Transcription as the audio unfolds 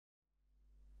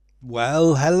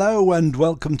Well, hello and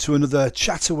welcome to another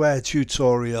Chatterware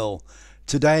tutorial.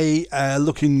 Today,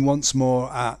 looking once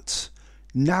more at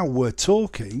Now We're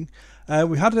Talking.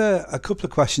 We had a couple of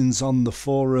questions on the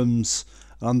forums,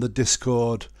 on the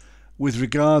Discord, with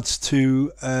regards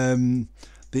to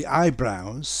the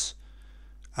eyebrows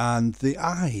and the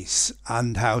eyes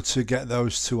and how to get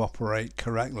those to operate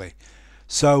correctly.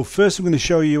 So first I'm going to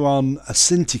show you on a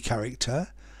Cinti character,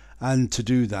 and to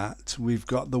do that we've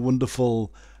got the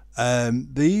wonderful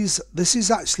this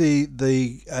is actually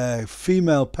the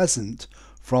female peasant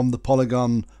from the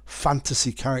Polygon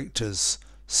fantasy characters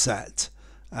set,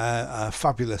 a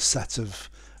fabulous set of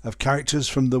characters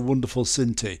from the wonderful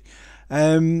Cinti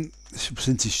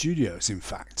Studios, in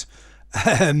fact.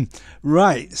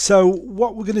 Right, so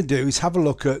what we're going to do is have a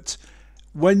look at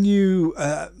when you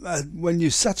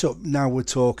set up Now We're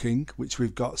Talking, which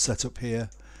we've got set up here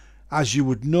as you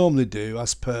would normally do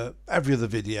as per every other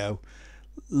video.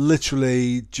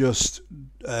 Literally just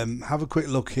have a quick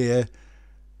look here,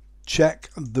 check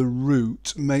the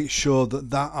root, make sure that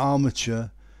that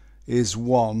armature is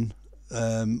 1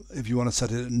 if you want to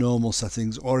set it at normal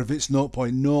settings, or if it's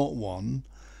 0.01,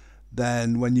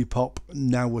 then when you pop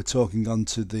Now We're Talking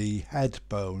onto the head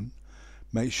bone,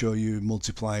 make sure you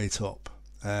multiply it up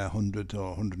 100 or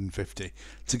 150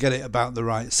 to get it about the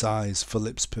right size for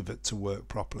lips pivot to work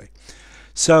properly.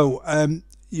 So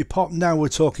you pop Now We're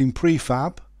Talking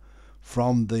prefab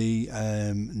from the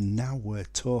Now We're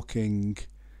Talking,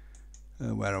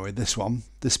 where are we? This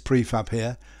prefab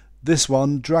here. This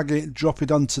one, drop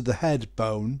it onto the head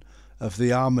bone of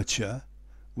the armature,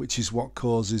 which is what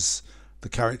causes the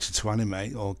character to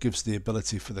animate, or gives the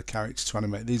ability for the character to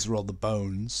animate. These are all the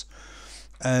bones.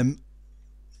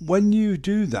 When you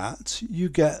do that, you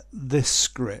get this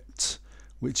script,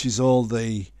 which is all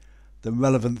the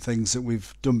relevant things that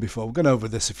we've done before. We've gone over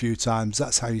this a few times.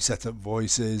 That's how you set up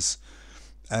voices.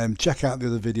 Check out the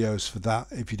other videos for that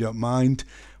if you don't mind.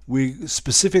 We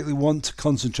specifically want to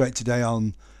concentrate today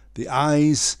on the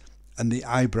eyes and the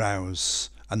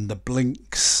eyebrows and the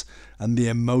blinks and the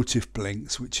emotive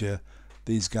blinks, which are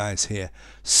these guys here.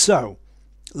 So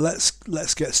let's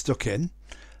get stuck in.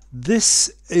 This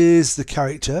is the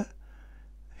character.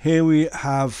 Here we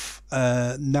have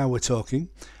Now We're Talking,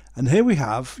 and here we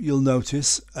have, you'll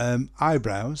notice,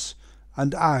 eyebrows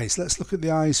and eyes. Let's look at the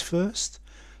eyes first.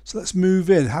 So let's move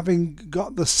in. Having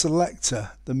got the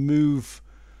selector, the move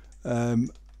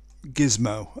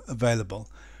gizmo available,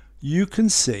 you can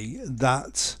see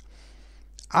that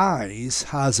eyes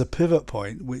has a pivot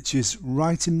point which is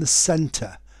right in the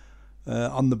center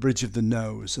on the bridge of the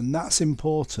nose, and that's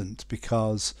important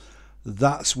because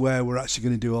that's where we're actually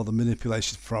going to do all the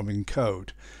manipulation from in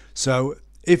code. So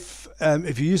if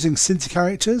you're using Cinti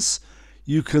characters,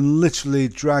 you can literally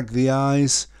drag the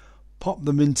eyes, pop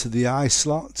them into the eye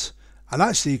slot, and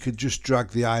actually you could just drag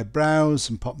the eyebrows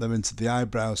and pop them into the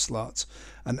eyebrow slot,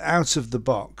 and out of the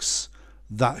box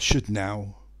that should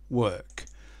now work.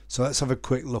 So let's have a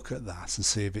quick look at that and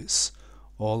see if it's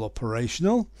all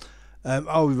operational.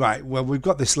 Oh right, well we've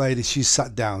got this lady, she's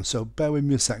sat down, so bear with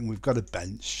me a second. We've got a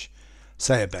bench,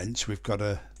 say a bench, we've got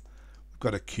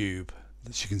a cube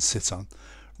that she can sit on.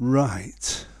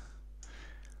 Right,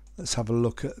 let's have a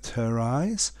look at her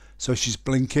eyes. So she's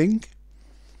blinking,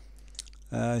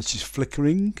 she's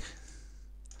flickering,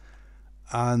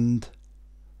 and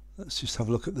let's just have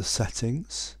a look at the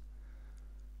settings.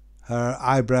 Her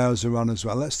eyebrows are on as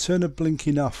well. Let's turn her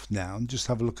blinking off now and just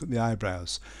have a look at the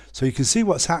eyebrows. So you can see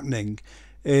what's happening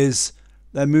is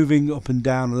they're moving up and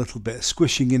down a little bit,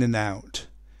 squishing in and out.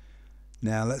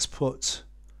 Now let's put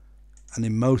an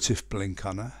emotive blink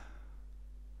on her,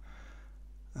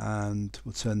 and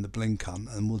we'll turn the blink on,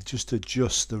 and we'll just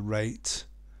adjust the rate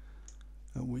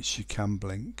at which you can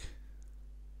blink.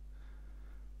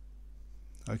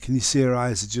 Can you see her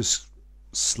eyes are just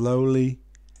slowly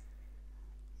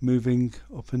moving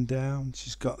up and down?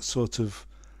 She's got sort of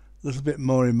a little bit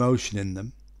more emotion in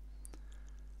them.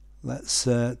 Let's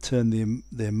turn the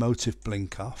emotive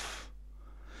blink off.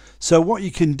 So what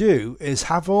you can do is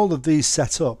have all of these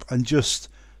set up and just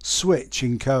switch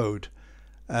in code.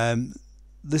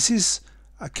 This is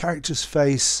a character's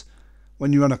face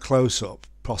when you're on a close-up.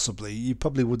 Possibly you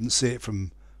probably wouldn't see it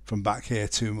from back here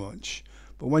too much,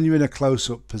 but when you're in a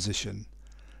close-up position,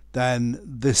 then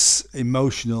this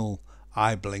emotional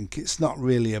eye blink, it's not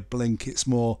really a blink, it's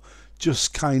more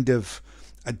just kind of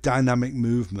a dynamic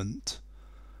movement,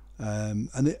 and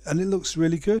it looks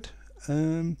really good.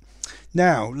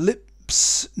 Now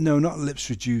lips, no, not lips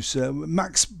reducer,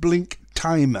 max blink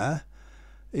timer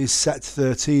is set to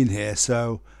 13 here,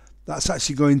 so that's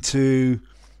actually going to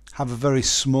have a very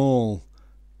small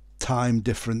time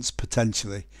difference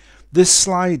potentially. This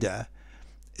slider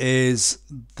is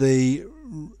the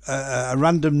a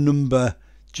random number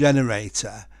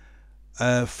generator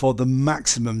for the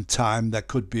maximum time there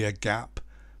could be a gap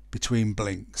between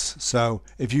blinks. So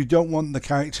if you don't want the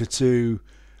character to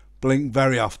blink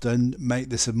very often, make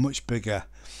this a much bigger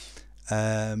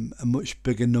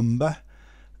number.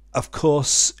 Of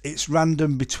course, it's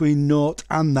random between 0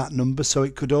 and that number, so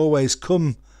it could always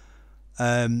come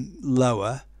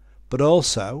lower, but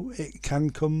also it can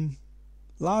come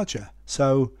larger.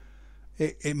 So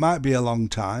it might be a long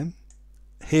time.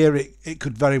 Here it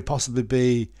could very possibly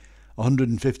be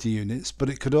 150 units, but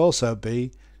it could also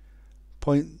be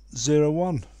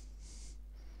 0.01.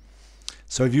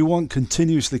 So if you want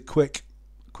continuously quick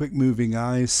moving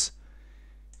eyes,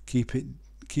 keep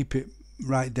it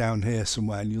right down here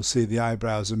somewhere, and you'll see the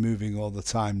eyebrows are moving all the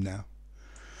time now.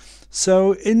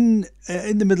 So in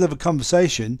the middle of a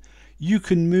conversation, you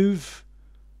can move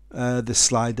the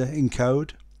slider in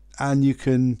code, and you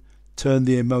can turn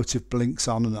the emotive blinks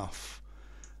on and off,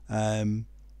 and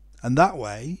that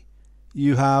way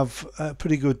you have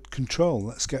pretty good control.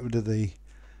 Let's get rid of the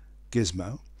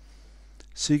gizmo.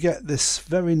 So you get this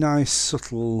very nice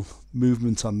subtle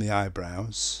movement on the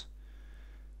eyebrows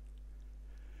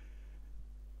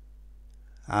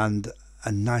and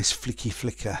a nice flicky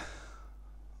flicker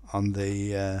on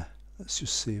the let's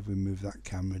just see if we move that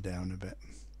camera down a bit.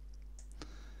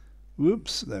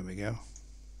 Whoops, there we go.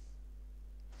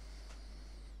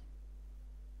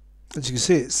 As you can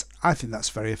see, I think that's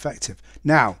very effective.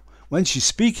 Now, when she's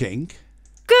speaking,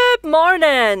 good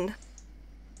morning.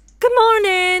 Good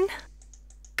morning.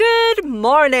 Good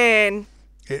morning.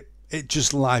 It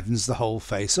just livens the whole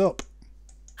face up.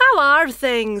 How are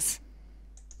things?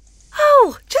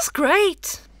 Oh, just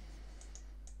great.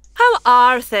 How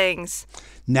are things?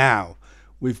 Now,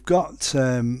 we've got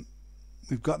the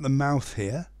mouth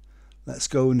here. Let's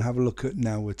go and have a look at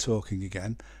Now We're Talking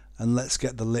again, and let's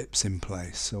get the lips in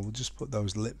place. So we'll just put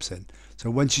those lips in.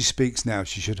 So when she speaks now,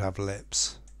 she should have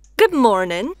lips. Good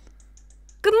morning.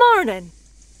 Good morning.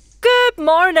 Good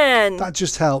morning. That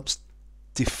just helps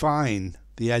define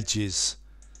the edges.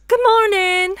 Good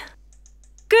morning.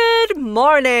 Good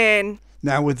morning.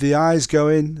 Now with the eyes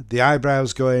going, the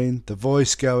eyebrows going, the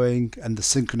voice going, and the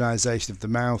synchronization of the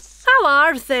mouth, how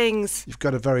are things? You've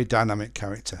got a very dynamic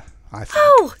character, I think.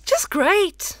 Oh, just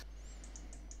great.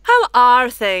 How are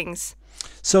things?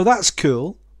 So that's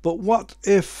cool, but what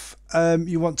if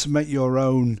you want to make your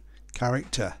own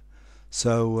character?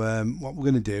 So what we're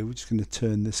going to do, we're just going to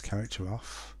turn this character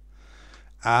off,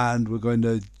 and we're going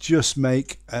to just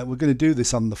make, we're going to do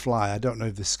this on the fly. I don't know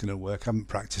if this is going to work. I haven't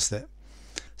practiced it.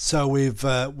 So we've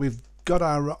got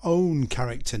our own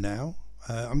character now.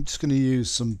 I'm just going to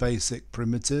use some basic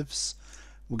primitives.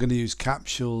 We're going to use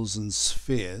capsules and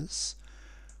spheres.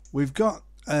 We've got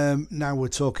Now We're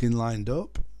Talking lined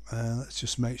up. Let's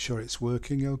just make sure it's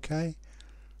working okay.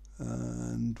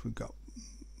 And we've got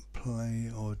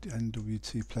play or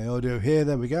NWT play audio here.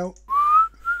 There we go.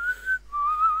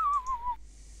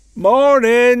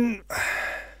 Morning.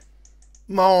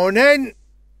 Morning.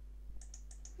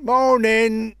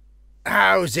 Morning.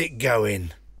 How's it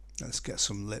going? Let's get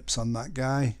some lips on that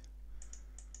guy.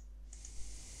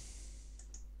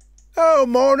 Oh,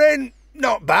 morning.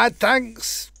 Not bad,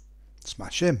 thanks.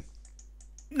 Smash him.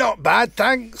 Not bad,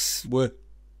 thanks.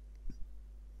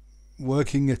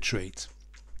 Working a treat.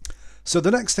 So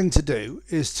the next thing to do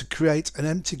is to create an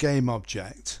empty game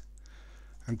object,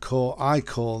 and I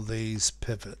call these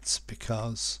pivots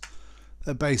because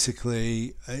they're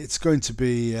basically, it's going to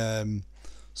be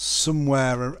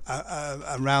somewhere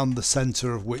around the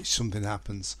center of which something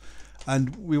happens,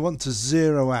 and we want to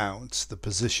zero out the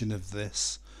position of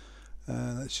this.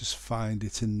 Let's just find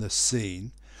it in the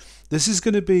scene. This is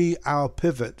going to be our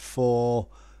pivot for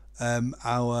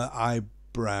our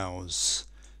eyebrows.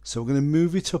 So we're going to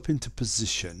move it up into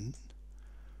position,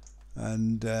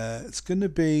 and it's going to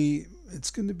be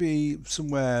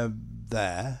somewhere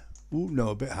there. Ooh, no,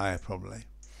 a bit higher probably.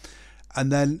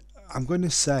 And then I'm going to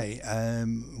say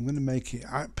I'm going to make it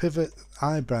pivot,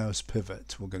 eyebrows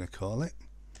pivot. We're going to call it.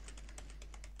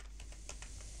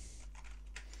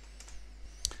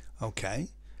 Okay,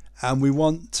 and we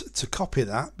want to copy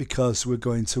that because we're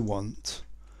going to want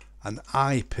an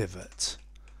eye pivot.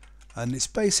 And it's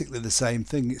basically the same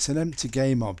thing. It's an empty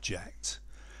game object.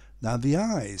 Now the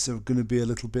eyes are going to be a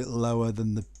little bit lower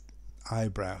than the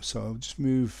eyebrow, so I'll just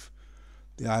move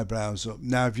the eyebrows up.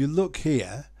 Now if you look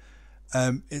here,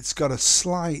 it's got a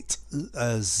slight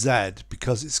Z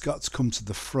because it's got to come to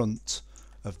the front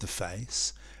of the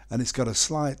face, and it's got a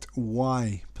slight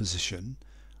Y position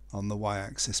on the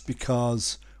Y-axis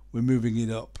because we're moving it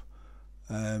up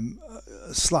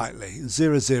slightly.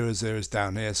 0, 0, 0 is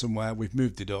down here somewhere. We've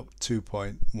moved it up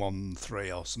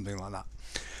 2.13 or something like that.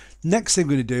 Next thing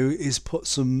we're going to do is put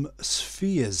some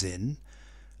spheres in.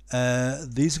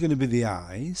 These are going to be the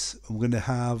eyes. I'm going to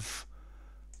have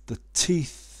the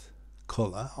teeth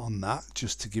colour on that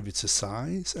just to give it a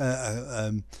size,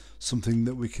 something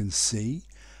that we can see.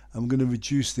 I'm going to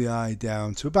reduce the eye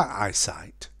down to about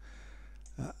eyesight.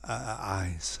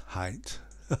 Eyes height.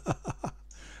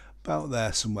 About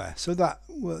there somewhere. So that,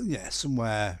 well, yeah,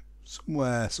 somewhere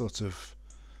sort of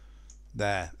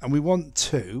there. And we want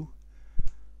 2.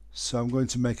 So I'm going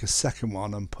to make a second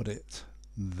one and put it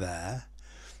there.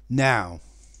 Now,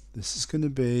 this is going to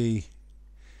be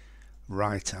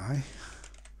right eye.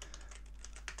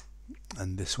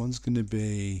 And this one's going to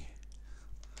be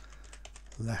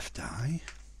left eye.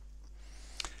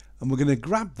 And we're going to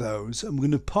grab those and we're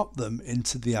going to pop them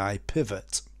into the eye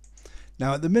pivot.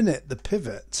 Now at the minute the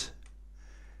pivot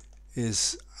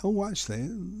is, oh actually,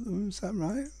 is that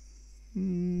right?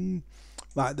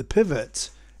 Right, the pivot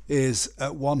is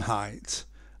at one height,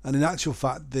 and in actual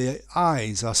fact the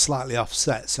eyes are slightly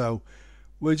offset, so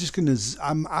we're just going to,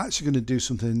 I'm actually going to do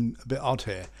something a bit odd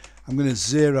here. I'm going to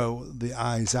zero the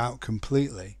eyes out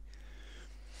completely,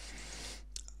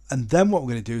 and then what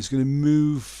we're going to do is going to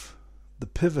move the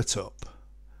pivot up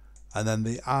and then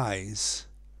the eyes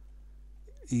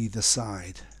either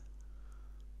side.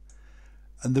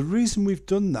 And the reason we've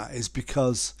done that is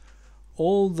because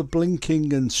all the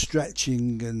blinking and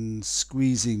stretching and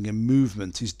squeezing and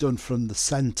movement is done from the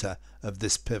center of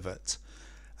this pivot,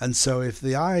 and so if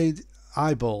the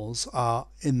eyeballs are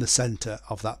in the center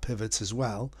of that pivot as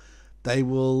well, they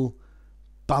will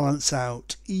balance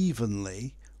out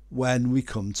evenly when we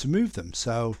come to move them.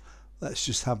 So let's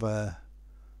just have a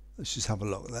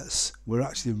look. We're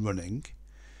actually running,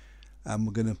 and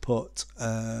we're going to put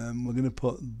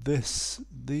this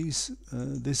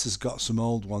has got some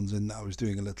old ones in that I was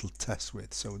doing a little test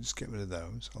with, so we'll just get rid of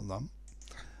those. Hold on.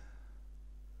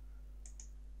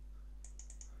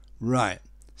 Right,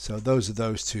 so those are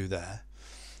those 2 there.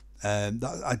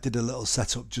 I did a little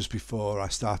setup just before I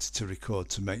started to record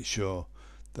to make sure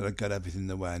that I got everything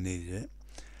the way I needed it.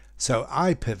 So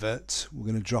eye pivot, we're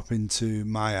going to drop into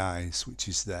my eyes, which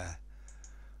is there.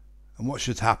 And what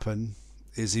should happen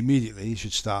is immediately you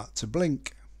should start to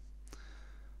blink.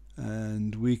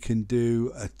 And we can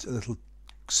do a little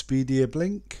speedier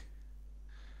blink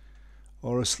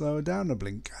or a slower down a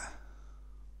blinker.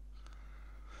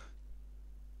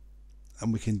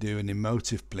 And we can do an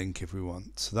emotive blink if we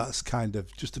want. So that's kind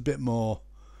of just a bit more,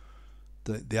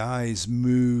 the eyes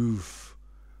move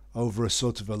over a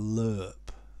sort of a lerp.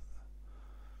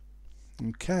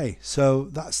 Okay, so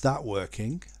that's that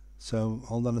working. So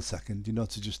hold on a second, you know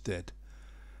what I just did?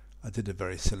 I did a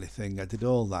very silly thing. I did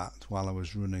all that while I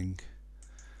was running.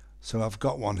 So I've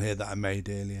got one here that I made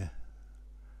earlier,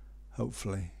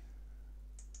 hopefully.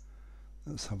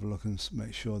 Let's have a look and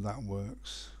make sure that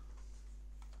works.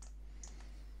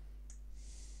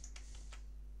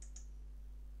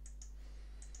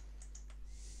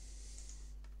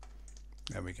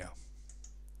 There we go.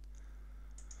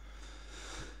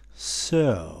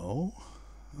 So,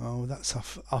 oh, that's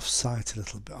off site a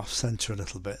little bit, off center a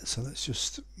little bit. So let's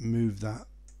just move that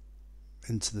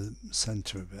into the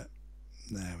center a bit.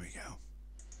 There we go.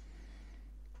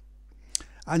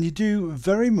 And you do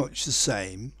very much the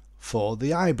same for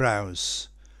the eyebrows.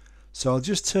 So I'll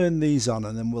just turn these on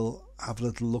and then we'll have a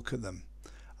little look at them.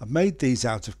 I've made these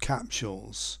out of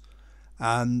capsules,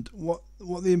 and what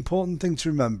the important thing to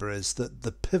remember is that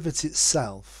the pivot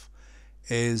itself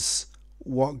is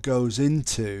what goes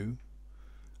into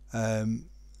let's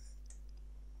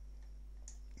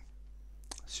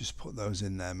just put those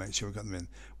in there, make sure we've got them in,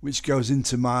 which goes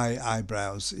into my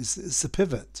eyebrows is the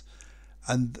pivot.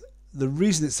 And the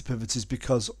reason it's the pivot is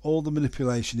because all the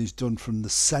manipulation is done from the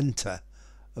center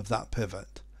of that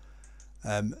pivot.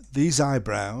 These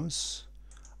eyebrows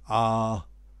are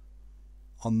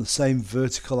on the same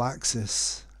vertical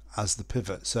axis as the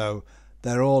pivot, so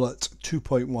they're all at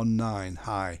 2.19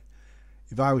 high.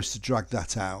 If I was to drag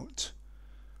that out,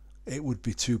 it would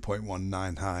be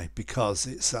 2.19 high because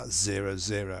it's at 0,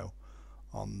 0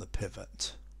 on the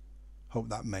pivot. Hope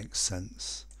that makes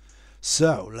sense.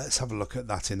 So let's have a look at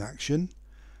that in action.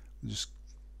 Just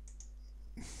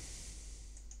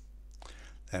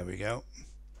there we go.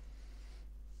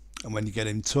 And when you get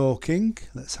him talking,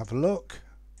 let's have a look.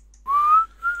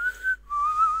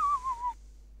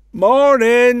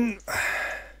 Morning.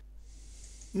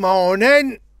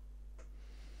 Morning.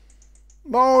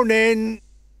 Morning.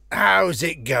 How's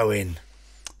it going?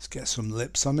 Let's get some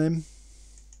lips on him.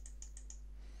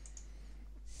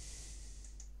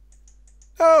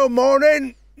 Oh,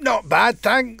 morning. Not bad,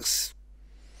 thanks.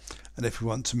 And if we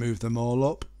want to move them all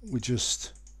up, we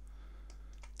just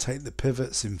take the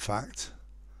pivots, in fact,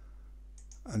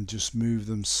 and just move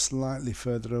them slightly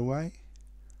further away.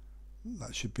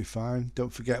 That should be fine.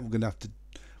 Don't forget, we're going to have to,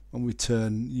 when we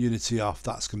turn Unity off,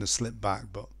 that's going to slip back,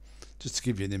 but just to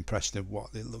give you an impression of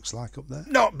what it looks like up there.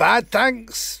 Not bad,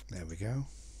 thanks. There we go.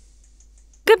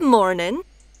 Good morning.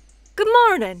 Good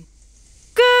morning.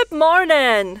 Good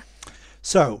morning.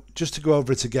 So, just to go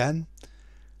over it again,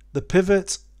 the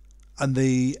pivot and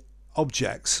the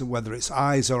objects, whether it's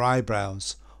eyes or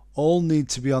eyebrows, all need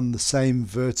to be on the same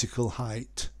vertical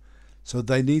height. So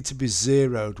they need to be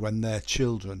zeroed when they're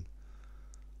children,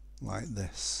 like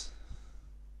this.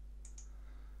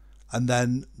 And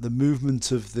then the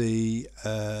movement of the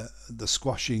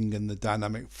squashing and the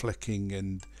dynamic flicking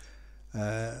and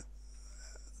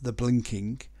the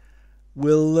blinking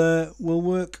will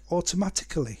work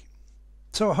automatically.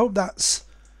 So I hope that's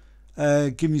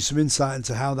given you some insight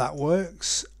into how that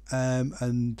works.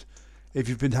 And if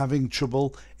you've been having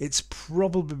trouble, it's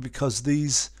probably because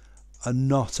these are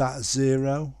not at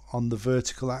 0 on the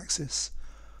vertical axis.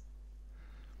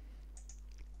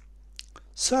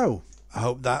 So I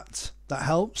hope that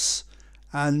helps,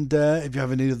 and if you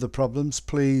have any other problems,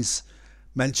 please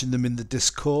mention them in the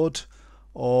Discord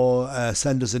or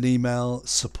send us an email,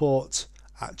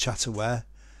 support@Chatterware,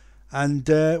 and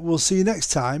we'll see you next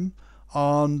time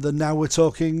on the Now We're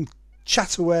Talking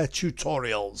Chatterware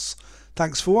tutorials.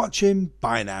 Thanks for watching.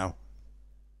 Bye now.